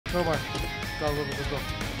Crowbar. Go.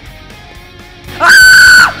 Ah!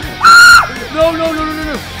 No.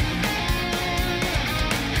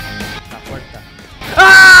 La puerta.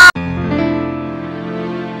 Ah!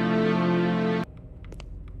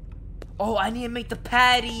 Oh, I need to make the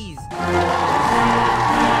patties.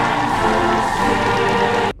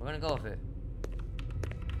 We're gonna go with it.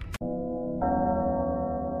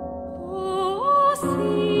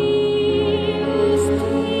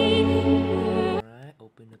 Alright,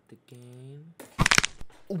 open up the game.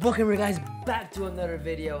 Welcome you guys back to another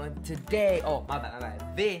video, and today, my bad.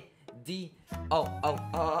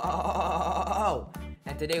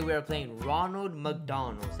 And today we are playing Ronald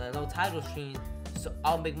McDonald's. There's no title screen, so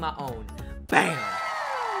I'll make my own. Bam!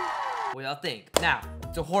 What y'all think? Now,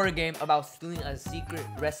 it's a horror game about stealing a secret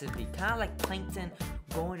recipe. Kind of like Plankton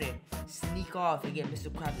going to sneak off and get Mr.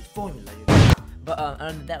 Krabs' formula. But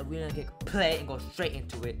other than that, we're gonna play and go straight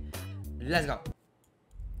into it. Let's go.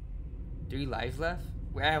 3 lives left?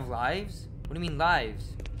 Wait, I have lives? What do you mean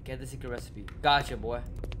lives? Get the secret recipe. Gotcha, boy.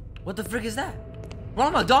 What the frick is that?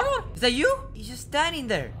 Ronald McDonald? Is that you? He's just standing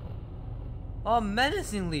there. Oh,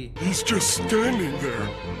 menacingly. He's just standing there.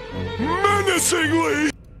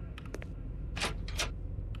 Menacingly!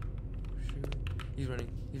 He's running.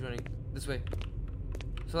 This way.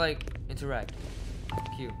 So, like, interact.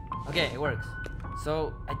 Q. Okay, it works.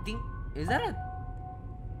 So, I think, is that a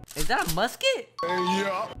musket?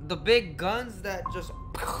 Yeah. The big guns that just...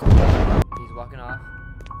 He's walking off.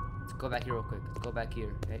 Let's go back here real quick. Let's go back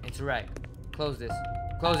here. Okay, interact. Close this.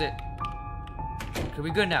 Close it. Okay,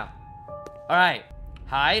 we good now. Alright.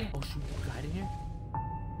 Hide. Oh shoot, you can hide in here?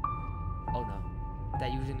 Oh no.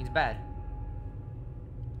 That usually means bad.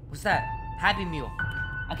 What's that? Happy Meal.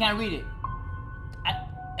 I can't read it.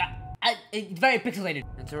 It's very pixelated.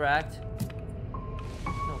 Interact.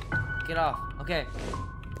 No, get off. Okay.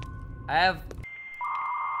 I have...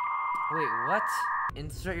 Wait, what?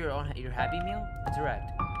 Insert your Happy Meal?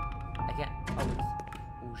 Interact. I can't...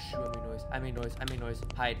 Oh shoot, I made noise.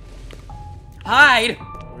 Hide. Hide!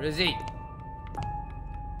 Where is he?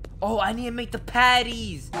 Oh, I need to make the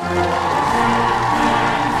patties!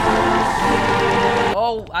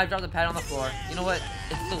 Oh, I dropped the patty on the floor. You know what?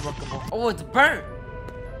 It's still workable. Oh, it's burnt!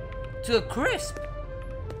 To a crisp!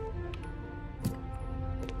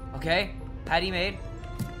 Okay, patty made.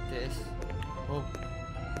 This. Oh.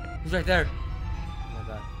 He's right there. Oh my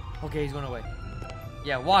god. Okay, he's going away.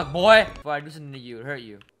 Yeah, walk, boy! Before I do something to you, it'll hurt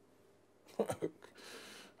you.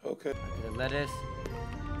 Okay. The lettuce.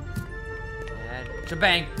 And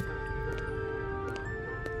shebang!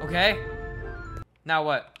 Okay. Now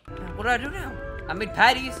what? What do I do now? I made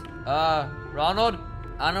patties. Ronald,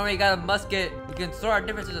 I know you got a musket. We can throw our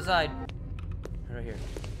differences aside. Right here.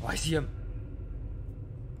 Oh, I see him.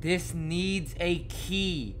 This needs a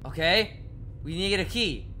key. Okay? We need to get a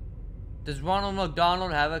key. Does Ronald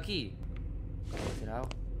McDonald have a key? Get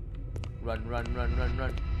out. Run.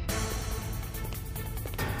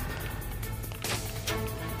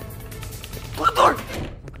 Close the door! Oh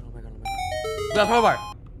my god. The crowbar!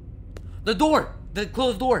 The door! The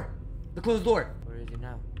closed door! Where is he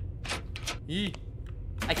now?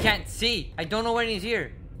 I can't see. I don't know when he's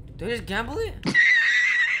here. Did I just gamble it?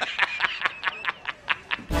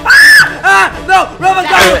 No! Run,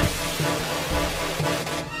 McDonald!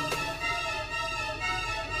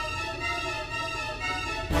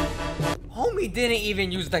 Homie didn't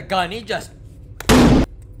even use the gun. He just...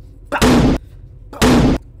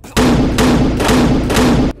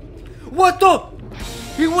 What the?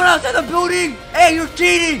 He went outside the building! Hey, you're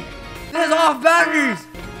cheating! This is off boundaries!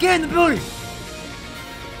 Get in the building!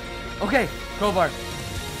 Okay, crowbar.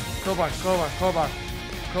 Go.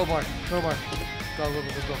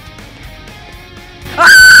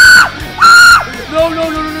 Ah! No!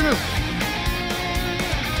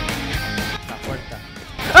 La puerta.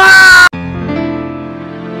 Ah!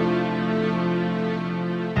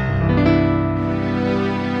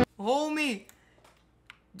 Homie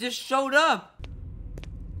just showed up.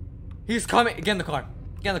 He's coming. Get in the car.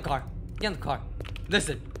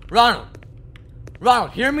 Listen, Ronald,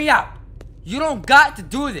 hear me out. You don't got to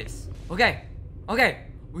do this. Okay.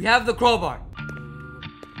 We have the crowbar.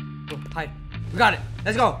 Go, hide. We got it.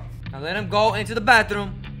 Let's go. Now let him go into the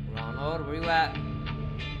bathroom. Ronald, where you at?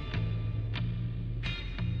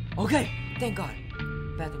 Okay. Thank God.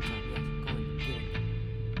 Bathroom time.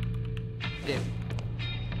 Yes.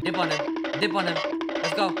 Go in. Dip on him.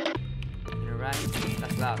 Let's go. Interact.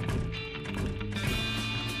 That's loud.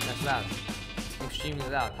 Extremely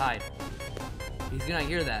loud. Hide. He's gonna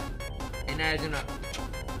hear that. And now he's gonna...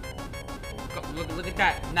 Look at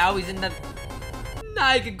that. Now he's in the...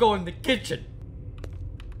 Now he can go in the kitchen.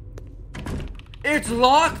 It's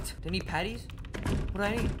locked! Do I need patties? What do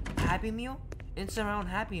I need? Happy Meal? Instant round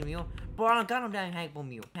Happy Meal? Bro, I don't got no damn Hankable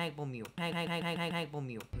Meal. Hankable Meal. Hankable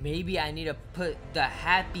Meal. Maybe I need to put the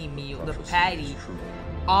Happy Meal, the patty,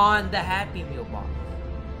 on the Happy Meal box.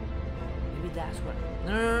 Maybe that's what.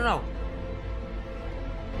 No.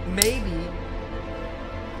 Maybe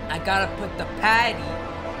I gotta put the patty,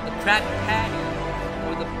 the cracked patty,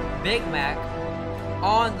 or the Big Mac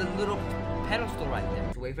on the little pedestal right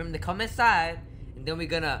there. So wait for him to come inside, and then we're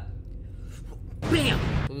gonna BAM!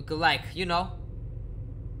 So we could, like, you know.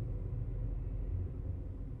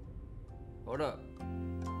 Hold up.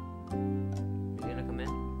 He's gonna come in.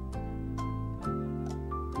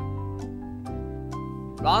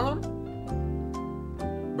 Ronald?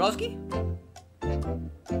 Broski?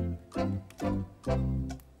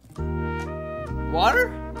 Water?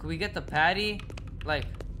 Can we get the patty? Like,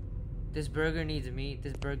 this burger needs meat.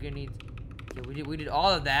 This burger needs. Yeah, we did all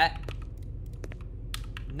of that.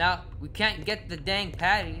 Now we can't get the dang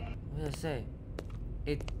patty. What did I say?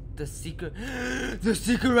 The secret the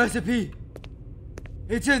secret recipe.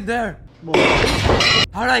 It's in there.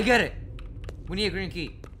 How did I get it? We need a green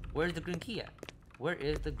key. Where's the green key at? Where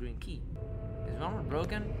is the green key? Is Ronald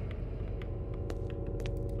broken?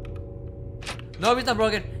 No, he's not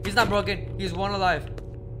broken. He's not broken. He's one alive.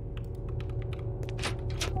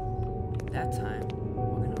 That time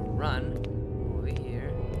we're gonna run over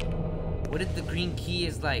here. What if the green key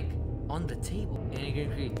is like on the table? Any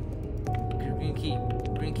green key? Green key.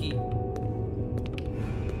 Green key.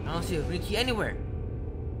 I don't see a green key anywhere.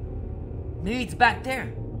 Maybe it's back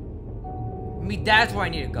there. Maybe that's where I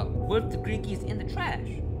need to go. What if the green key is in the trash?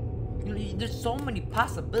 You know, there's so many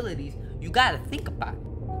possibilities you gotta think about.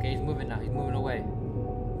 Okay, he's moving now. He's moving away.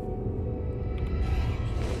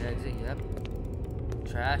 Exit, yep.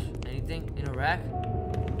 Trash. Anything in a rack?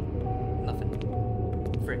 Nothing.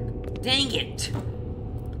 Frick. Dang it!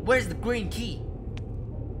 Where's the green key?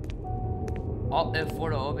 Alt F4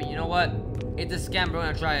 to open. You know what? It's a scam, bro. I'm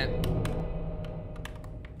gonna try it.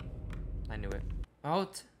 I knew it.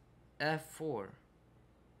 Alt F4.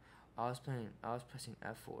 I was pressing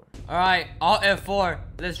F4. Alright, Alt F4.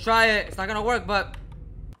 Let's try it. It's not gonna work, but.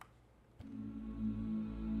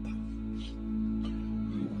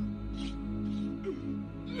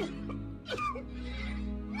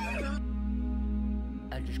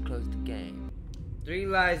 I just closed the game. 3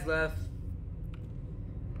 lives left.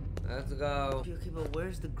 Let's go. Okay, but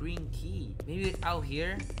where's the green key? Maybe it's out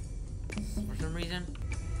here? For some reason.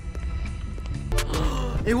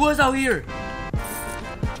 It was out here!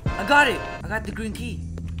 I got it! I got the green key.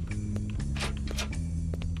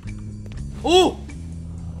 Oh!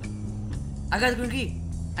 I got the green key.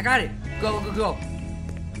 I got it. Go, go, go.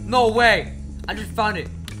 No way! I just found it.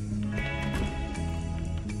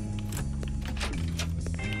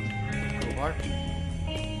 Crowbar.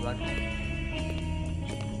 Run.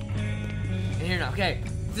 In here now. Okay.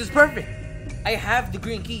 This is perfect. I have the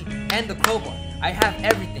green key and the crowbar. I have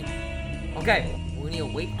everything. Okay. We need to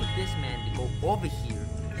wait for this man to go over here.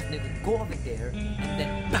 This nigga go over there, and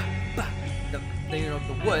then bah, bah, the you know,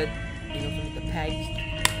 the wood, you know, the pegs,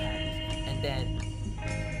 and then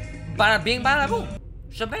bada bing bada boom,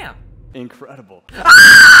 shabam. Incredible.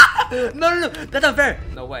 No, that's unfair.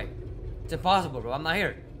 No way. It's impossible, bro. I'm not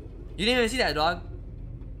here. You didn't even see that, dog.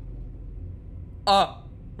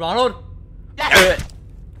 Ronald?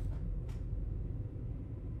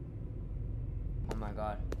 Oh my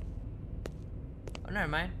god. Oh, never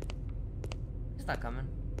mind. It's not coming.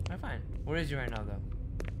 I'm fine. Where is he right now, though?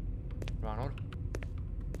 Ronald?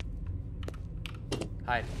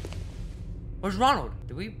 Hide. Where's Ronald?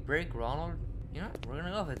 Did we break Ronald? You know what? We're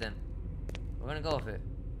gonna go with it then. We're gonna go with it.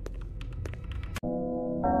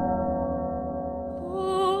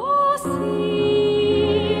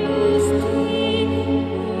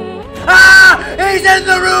 Ah! He's in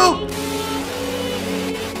the room!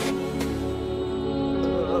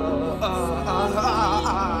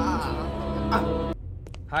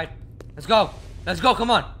 Hide. Let's go. Let's go. Come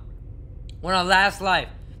on. We're on our last life.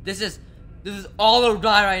 This is all or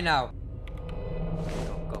die right now.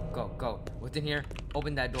 Go. What's in here?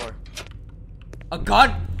 Open that door. A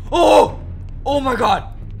gun? Oh! Oh my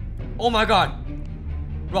god. Oh my god.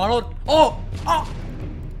 Ronald? Oh!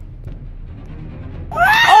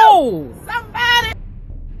 Oh! Somebody!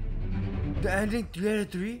 The ending 3 out of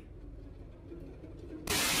 3?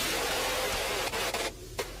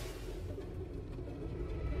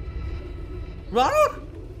 Ronald?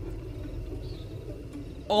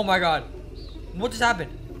 Oh my god. What just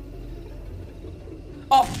happened?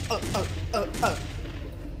 Oh,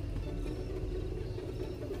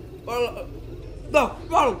 no,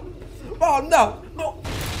 Ronald! Oh, no!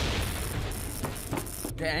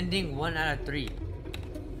 ending 1 out of 3.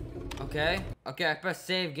 Okay? Okay, I press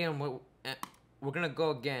save game. We're gonna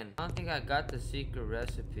go again. I don't think I got the secret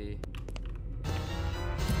recipe.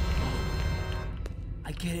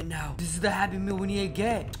 I get it now. This is the Happy Meal we need to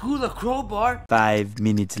get. Screw the crowbar. 5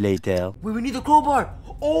 minutes later. Wait, we need the crowbar.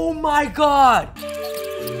 Oh my god.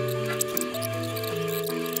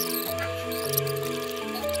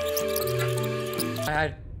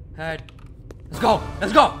 Head. Let's go.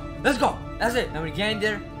 Let's go. Let's go. That's it. Now we get in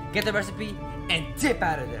there, get the recipe, and dip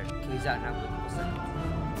out of there. Okay, he's out now. What's that?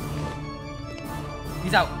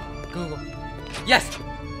 He's out. Go. Yes.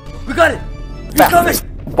 We got it. He's coming.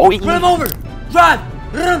 Boy. Run him over. Run.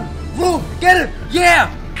 Boom. Get him. Yeah.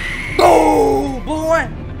 Boom, boy.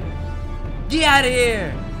 Get out of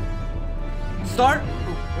here. Start. Ooh,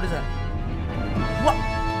 what is that? What?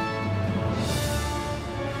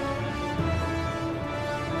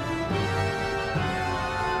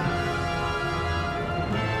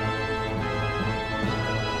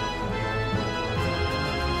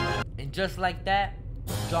 And just like that,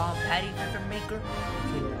 John Patty Pepper Maker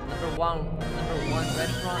became number one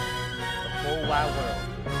restaurant in the whole wide world.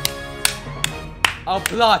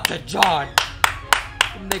 Applaud to John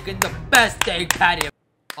for making the best egg patty.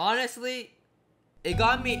 Honestly, it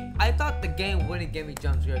got me. I thought the game wouldn't give me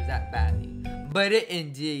jump scares that badly, but it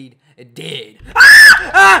indeed did.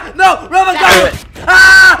 No, Ronald!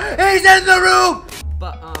 He's in the room.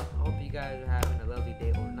 But I hope you guys are having a lovely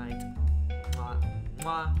day or night.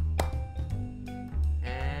 Mwah.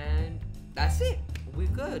 And that's it. We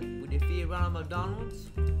good. We defeated Ronald McDonald's.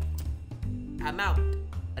 I'm out.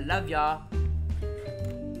 I love y'all.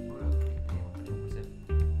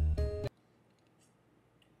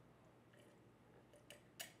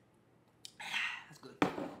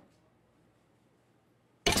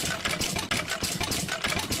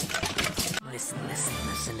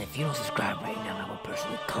 Listen, if you don't subscribe right now, I will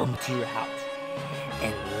personally come to your house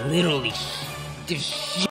and literally just